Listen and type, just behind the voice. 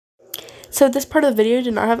So this part of the video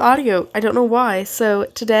did not have audio. I don't know why. So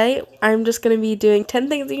today I'm just going to be doing 10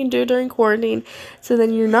 things you can do during quarantine so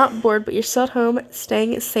then you're not bored but you're still at home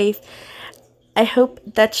staying safe. I hope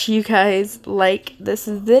that you guys like this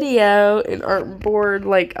video and aren't bored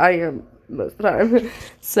like I am most of the time.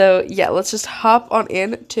 So yeah, let's just hop on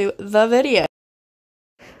into the video.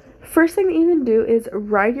 First thing that you can do is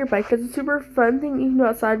ride your bike. That's a super fun thing you can do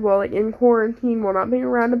outside while like in quarantine, while not being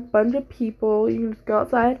around a bunch of people. You can just go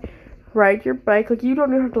outside, ride your bike. Like you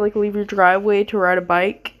don't even have to like leave your driveway to ride a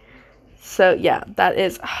bike. So yeah, that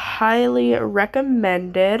is highly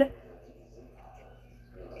recommended.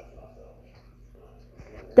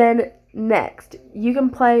 Then next, you can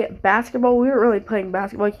play basketball. We weren't really playing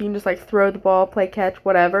basketball. You can just like throw the ball, play catch,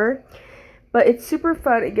 whatever. But it's super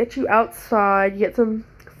fun. It gets you outside. You get some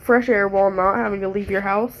fresh air while not having to leave your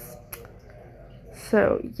house.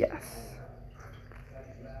 So, yes.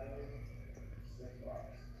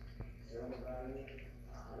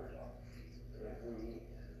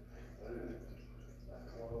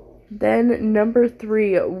 Then number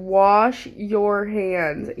 3, wash your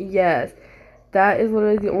hands. Yes. That is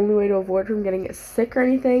literally the only way to avoid from getting sick or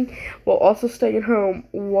anything while also staying at home.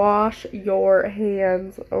 Wash your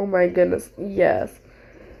hands. Oh my goodness. Yes.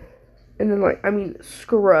 And then,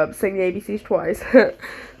 scrub, saying the ABCs twice. And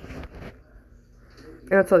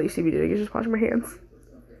that's all you see me doing, is just washing my hands.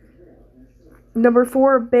 Number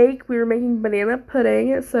 4, bake. We were making banana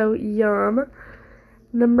pudding, so yum.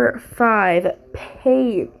 Number 5,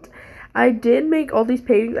 paint. I did make all these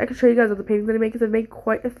paintings. I can show you guys all the paintings that I make because I've made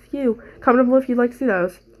quite a few. Comment down below if you'd like to see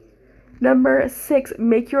those. Number 6,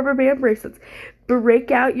 make your rubber band bracelets.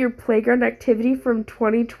 Break out your playground activity from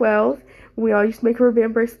 2012. We all used to make rubber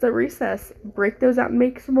band bracelets at recess. Break those out and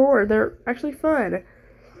make some more. They're actually fun.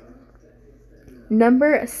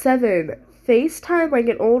 Number 7, FaceTime like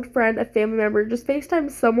an old friend, a family member. Just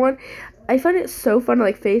FaceTime someone. I find it so fun to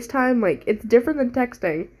like FaceTime. Like, it's different than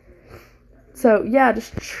texting. So yeah,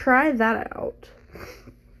 just try that out.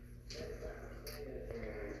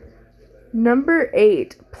 Number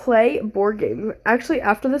 8, play board games. Actually,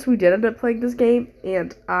 after this, we did end up playing this game,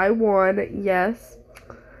 and I won. Yes.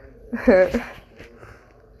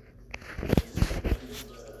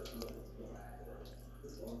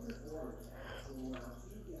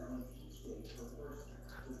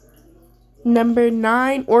 Number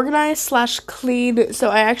 9, organize/clean. So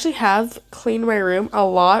I actually have cleaned my room a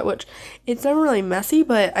lot, which it's never really messy,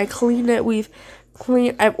 but I cleaned it.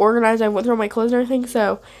 I've organized, I went through all my clothes and everything,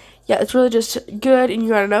 so yeah, it's really just good, and you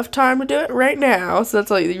got enough time to do it right now. So that's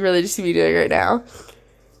all you really just see me doing right now.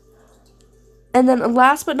 And then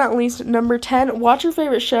last but not least, number 10, watch your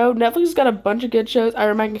favorite show. Netflix has got a bunch of good shows I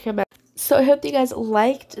recommend. So I hope that you guys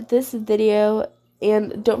liked this video.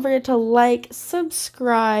 And don't forget to like,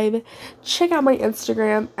 subscribe, check out my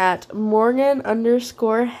Instagram at Morgan_Hem.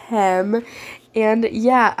 And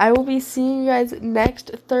yeah, I will be seeing you guys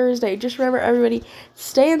next Thursday. Just remember, everybody,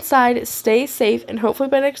 stay inside, stay safe, and hopefully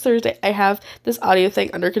by next Thursday I have this audio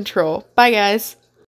thing under control. Bye, guys.